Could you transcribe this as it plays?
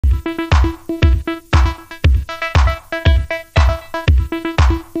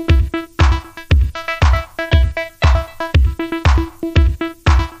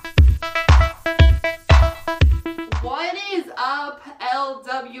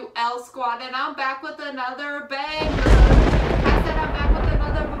you L Squad, and I'm back with another banger. I said I'm back with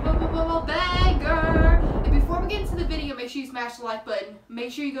another banger. And before we get into the video, make sure you smash the like button.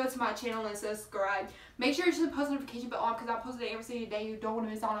 Make sure you go to my channel and subscribe. Make sure you turn the post notification bell on because I post it every single day. You don't want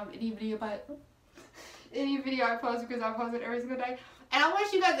to miss out on any video I post because I post it every single day. And I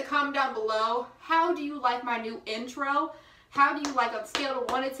want you guys to comment down below, how do you like my new intro? How do you like, on a scale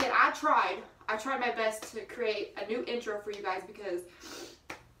of 1 to 10? I tried my best to create a new intro for you guys because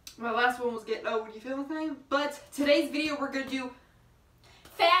my last one was getting old, you feel the same? But today's video we're going to do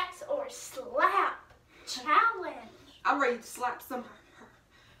Facts or Slap Challenge. I'm ready to slap some.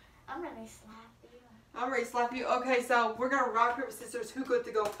 I'm ready to slap you. I'm ready to slap you. Okay, so we're going to rock, paper, scissors. Who good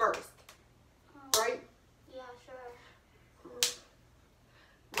to go first? Right? Yeah, sure.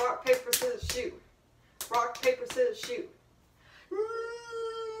 Rock, paper, scissors, shoot. Rock, paper, scissors, shoot.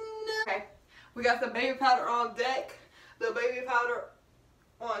 Okay, we got the baby powder on deck. The baby powder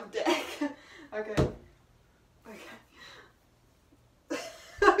on deck. Okay.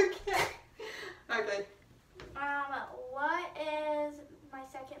 Okay. What is my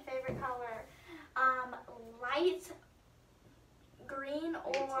second favorite color? Light green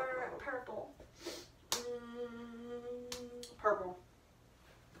or purple? Purple.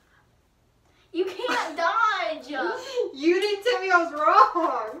 You can't dodge. You didn't tell me I was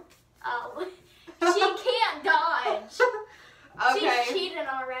wrong. Oh, she can't dodge. Okay. She's cheating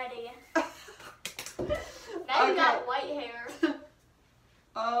already. Now you got white hair.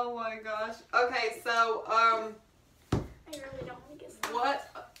 Oh my gosh. Okay, so I really don't want to get started.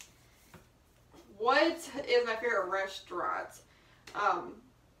 What is my favorite restaurant?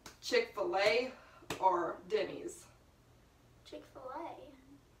 Chick-fil-A or Denny's? Chick-fil-A.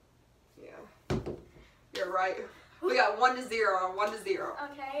 Yeah. You're right. We got 1 to 0. 1 to 0.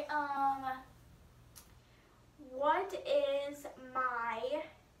 Okay, what is my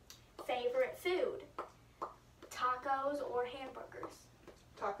favorite food? Tacos or hamburgers?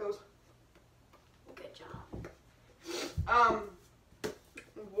 Tacos. Good job.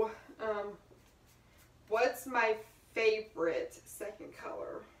 What's my favorite second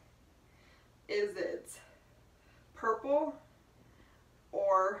color? Is it purple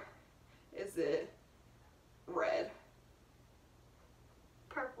or is it red?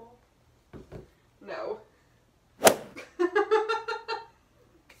 Purple. No.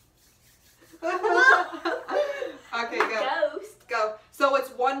 Okay, go. Ghost. Go. So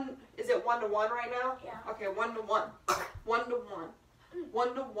it's 1, is it 1 to 1 right now? Yeah. Okay, 1 to 1. 1 to 1.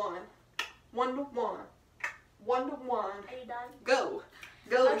 1 to 1. 1 to 1. 1 to 1. Are you done? Go.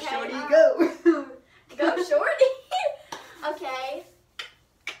 Go, Okay, shorty, go. Go, shorty. Okay.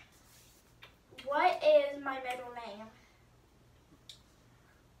 What is my middle name?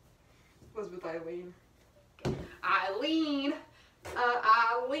 Elizabeth Eileen. Eileen.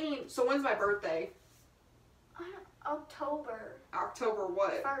 Eileen. So when's my birthday? October. October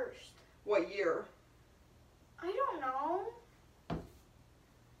what? 1st. What year? I don't know.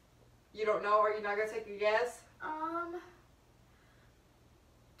 You don't know? Are you not going to take a guess?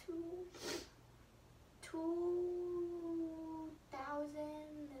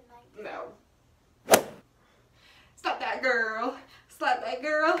 2019. No. Stop that girl. Slap that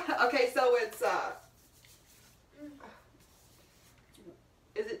girl. Okay, so it's,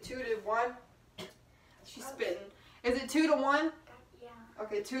 is it 2 to 1? She's spitting. Is it 2 to 1? Yeah.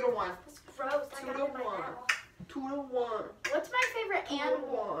 Okay, 2 to 1. That's gross. 2 I to got it in my 1. mouth. 2 to 1. What's my favorite 2 to animal?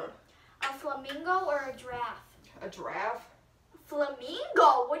 1. A flamingo or a giraffe? A giraffe?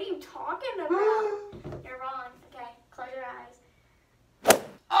 Flamingo? What are you talking about? You're wrong. Okay, close your eyes.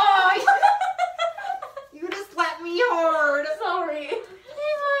 Oh! You just slapped me hard. Sorry. You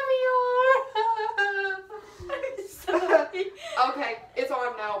slapped me hard. Sorry. Okay, it's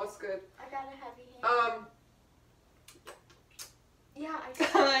on now. What's good? I got a heavy hand. Yeah,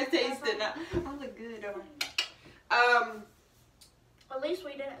 I tasted it. I look good. At least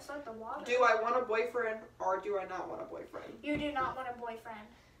we didn't start the water. Do I want a boyfriend or do I not want a boyfriend? You do not want a boyfriend.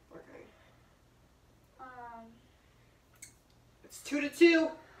 Okay. It's 2 to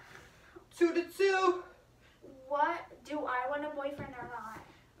 2. 2 to 2. What? Do I want a boyfriend or not?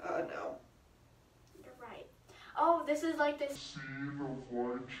 No. You're right. Oh, this is like this. Scene of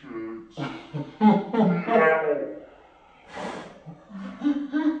white chicks.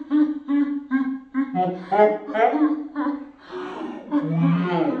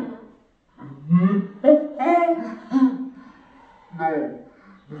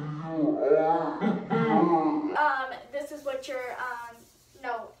 This is what you're,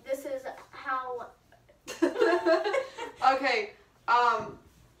 no, this is how. Okay,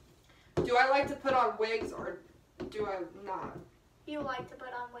 do I like to put on wigs or do I not? you like to put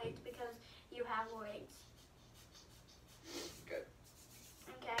on weights because you have weights? Good.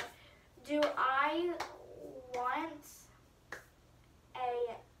 Okay. Do I want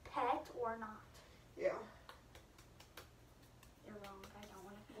a pet or not? Yeah. You're wrong. I don't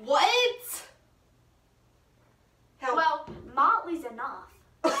want a pet. What? Help. Well, Motley's enough.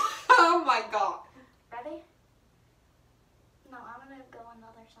 Oh my god. Ready? No, I'm gonna go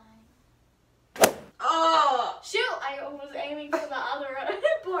another side. Oh. Shoot! I was aiming for the other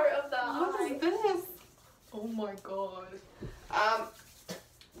part of the What eye. is this? Oh my god.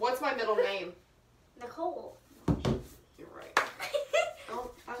 What's my middle name? Nicole. You're right.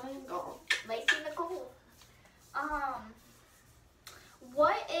 Oh, I'm gone. Lacey Nicole.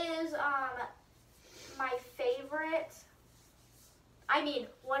 What is my favorite?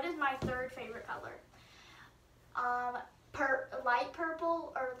 What is my third favorite color? Light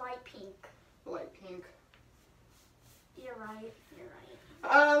purple or light pink? Light pink. You're right. You're right.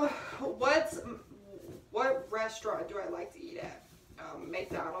 What restaurant do I like to eat at?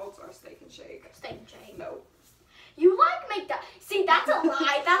 McDonald's or Steak and Shake? Steak and Shake. No. You like McDonald's? See, that's a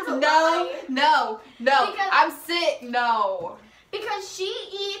lie. That's a No, lie. no, no. Because- I'm sick. No. Because she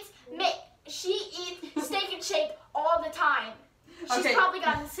eats Steak and Shake all the time. She's Okay. probably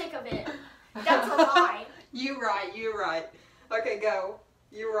gotten sick of it. That's a lie. You right. Okay, go.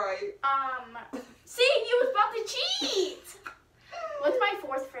 You right. See, he was about to cheat. What's my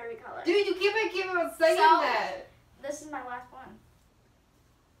fourth favorite color? Dude, you keep on saying So- that. This is my last one.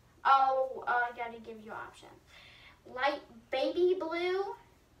 Oh, I gotta give you an option. Light baby blue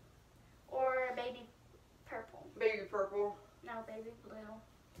or baby purple? Baby purple. No, baby blue.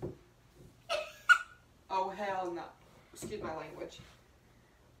 Oh, hell no. Excuse my language.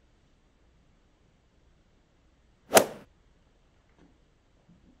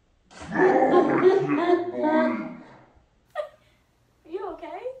 Are you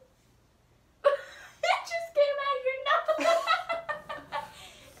okay? It just came out of your nose.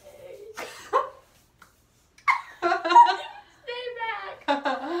 Stay back. I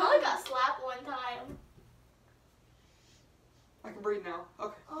only got slapped one time. I can breathe now.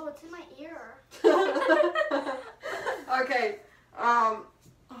 Okay. Oh, it's in my ear. Okay. Oh,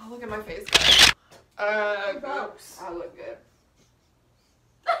 look at my face, guys. Gross. I look good.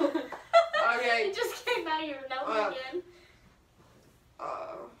 Okay. It just came out of your nose again.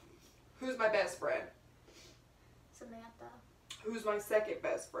 Who's my best friend? Samantha. Who's my second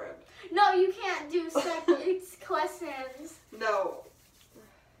best friend? No, you can't do second questions. No.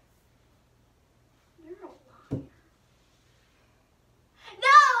 You're a liar.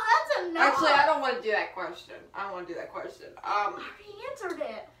 No, that's a no. Actually, I don't want to do that question. I already answered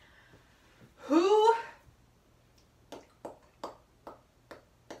it. Who?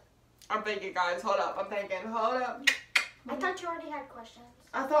 I'm thinking, guys. Hold up. Hold up. I thought you already had questions.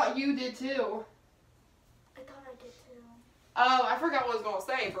 I thought you did too. I thought I did too. I forgot what I was gonna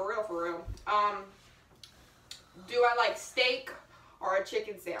say. For real. Do I like steak or a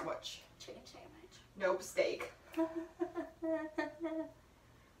chicken sandwich? Chicken sandwich. Nope, steak.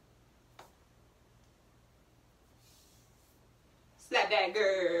 Slap that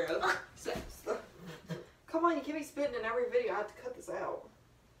girl. Slap. Come on, you can't be spitting in every video. I have to cut this out.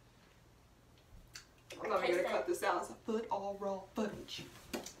 I'm not even gonna cut this out. It's a foot all raw footage.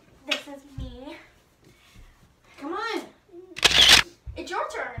 This is me. Come on. It's your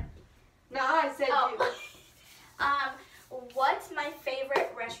turn. No, I said you. What's my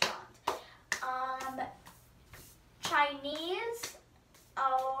favorite restaurant? Chinese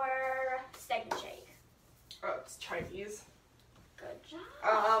or Steak and Shake? Oh, it's Chinese. Good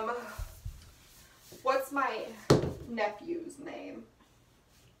job. What's my nephew's name?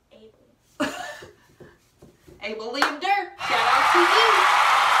 Abel. Abel Liebder. Shout out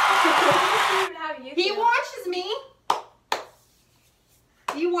to you. He watches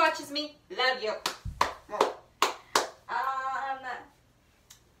me. Love you.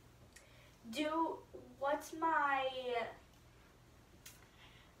 What's my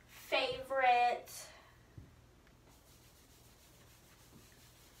favorite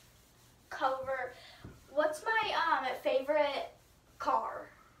cover? What's my favorite car?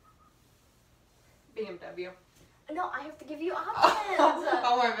 BMW. No, I have to give you options.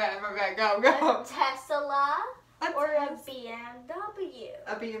 Oh, my bad. Go. A Tesla or a BMW?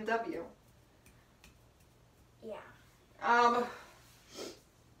 A BMW. Yeah.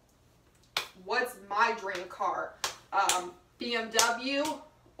 What's my dream car? BMW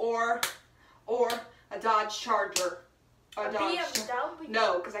or a Dodge Charger. BMW?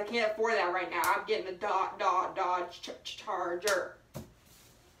 No, because I can't afford that right now. I'm getting a Dodge Charger.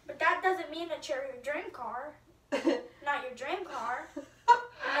 But that doesn't mean it's your dream car. not your dream car.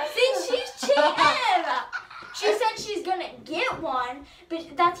 See, she's cheating. She said she's gonna get one, but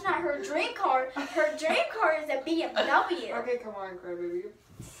that's not her dream car. Her dream car is a BMW. Okay, come on, crybaby.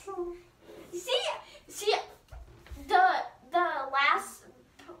 See, the last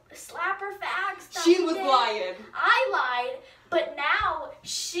slapper facts. that She we was did, lying. I lied, but now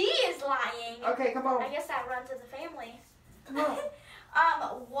she is lying. Okay, come on. I guess that runs in the family. Come on.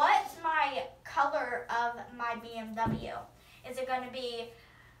 What's my color of my BMW? Is it going to be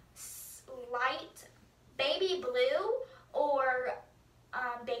light baby blue or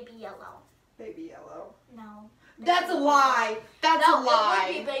baby yellow? Baby yellow. No. That's a lie. That's No, a lie.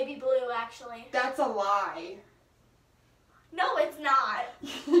 it would be baby blue actually. That's a lie. No, it's not.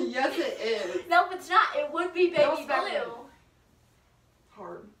 Yes, it is. No, it's not. It would be Don't baby smack me. blue.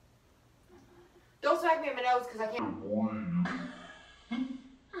 Hard. Don't smack me in my nose because I can't. Boy, you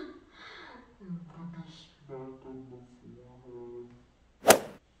put the smack on the forehead.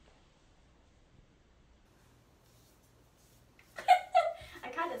 I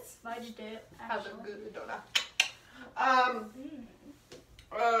kind of smudged it. Have a Actually. good, don't I? Mm.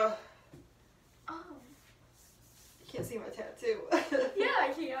 Uh, Oh. you can't see my tattoo. Yeah,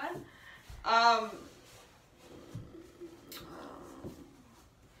 I can.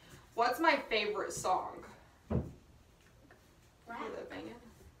 What's my favorite song? Rap. Hear that banging?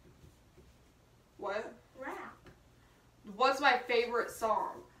 What? Rap. What's my favorite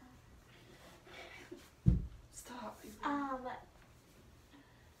song? Stop.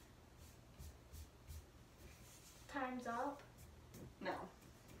 Time's up. No.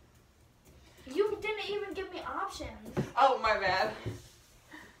 You didn't even give me options. Oh, my bad.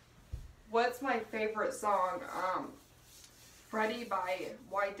 What's my favorite song? Freddie by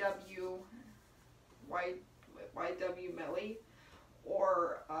YW Melly,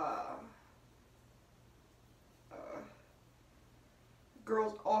 or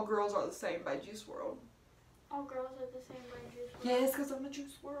All Girls Are the Same by Juice WRLD. All girls are the same by Juice WRLD. Yes, because I'm a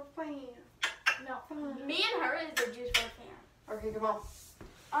Juice WRLD fan. No. Me and her is a Juice WRLD fan. Okay, come on. What is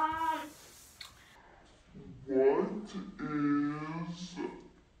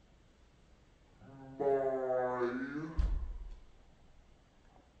my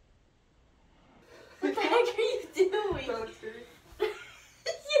What the heck are you doing? Yes.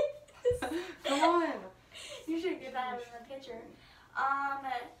 Come on. You should get that in the picture.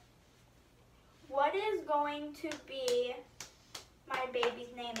 What is going to be my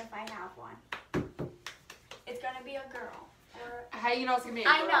baby's name if I have one? It's gonna be a girl. Or How you know it's gonna be a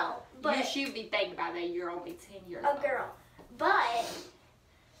girl? I know, but you should be thinking about that. You're only 10 years a old. girl. But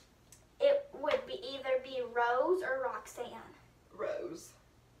it would be either be Rose or Roxanne. Rose.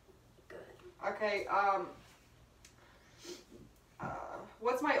 Good. Okay,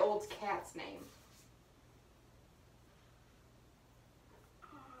 what's my old cat's name?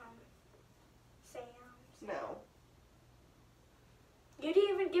 Sam's. No. You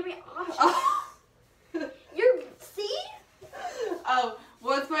didn't even give me options. You see? Oh,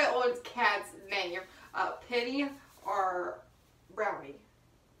 what's my old cat's name? Penny or Brownie?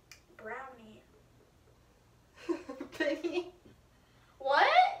 Brownie. Penny? What?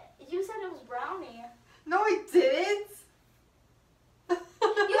 You said it was Brownie. No, I didn't.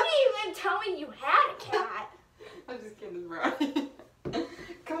 You didn't even tell me you had a cat. I'm just kidding, it's Brownie.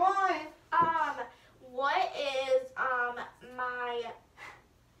 Come on. What is my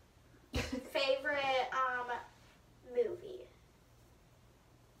favorite movie?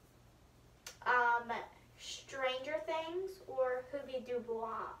 Stranger Things or Hoobie Dubois?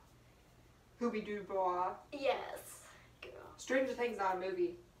 Hoobie Dubois. Yes. Girl. Stranger Things not a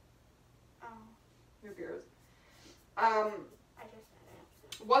movie. Oh, Who cares? I just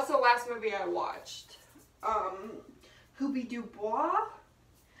said it. What's the last movie I watched? Hoobie Dubois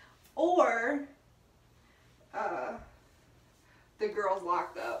or The Girls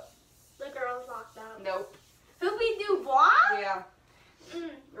Locked Up. The Girls Locked Up. Nope. Hoobie Dubois? Yeah. Mm.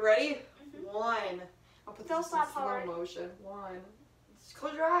 Ready? Mhm. One. I'll put Don't this in stop slow hard. motion. One. Just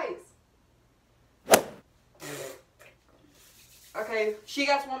close your eyes. Okay, she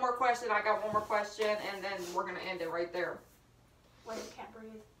got one more question, I got one more question, and then we're going to end it right there. When you can't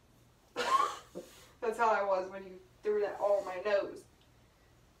breathe. That's how I was when you threw that all on my nose.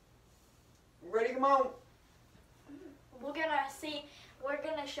 Ready? Come on. We're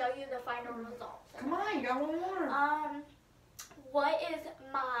gonna show you the final results. Come on, you got one more. What is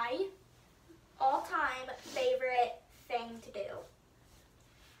my all-time favorite thing to do?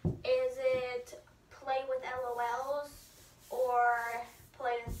 Is it play with LOLs or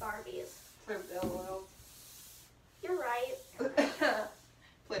play with Barbies? Play with LOLs. You're right.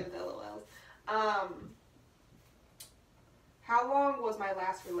 Play with LOLs. was my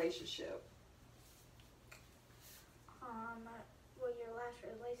last relationship? Well, your last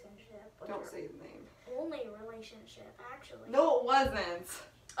relationship was Don't your say the name. only relationship, actually. No, it wasn't.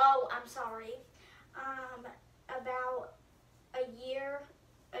 Oh, I'm sorry. About a year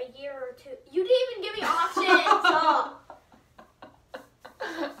or two. You didn't even give me options.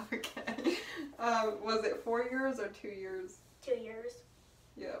 Okay. Was it 4 years or 2 years? 2 years.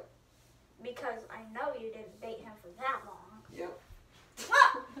 Yep. Because I know you didn't date him for that long. Yep.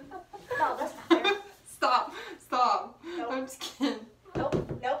 No, that's not fair. Stop. Nope. I'm just kidding. Nope.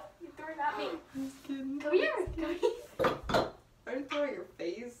 You threw it at me. I'm just kidding. Come here. Are you throwing your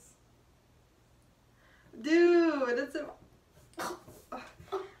face? Dude, it's a...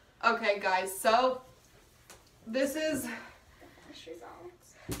 Okay, guys, so this is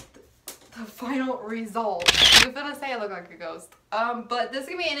the final result. I'm gonna say I look like a ghost. But this is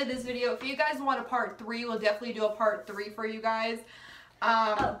gonna be the end of this video. If you guys want a part 3, we'll definitely do a part 3 for you guys.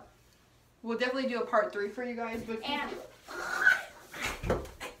 We'll definitely do a part 3 for you guys.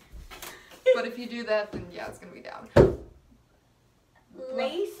 But if you do that, then yeah, it's gonna be down.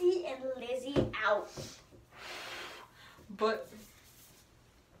 Lacey and Lizzie out. But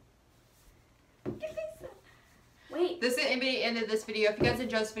Wait. this is the end of this video. If you guys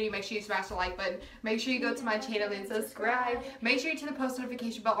enjoyed this video, make sure you smash the like button. Make sure you go to my channel and subscribe. Make sure you turn the post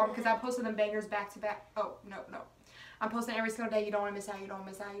notification bell on because I'm posting them bangers back to back. Oh, no. I'm posting every single day. You don't want to miss out. You don't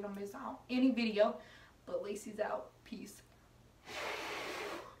miss out any video. But Lacey's out. Peace.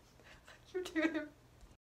 You're doing it.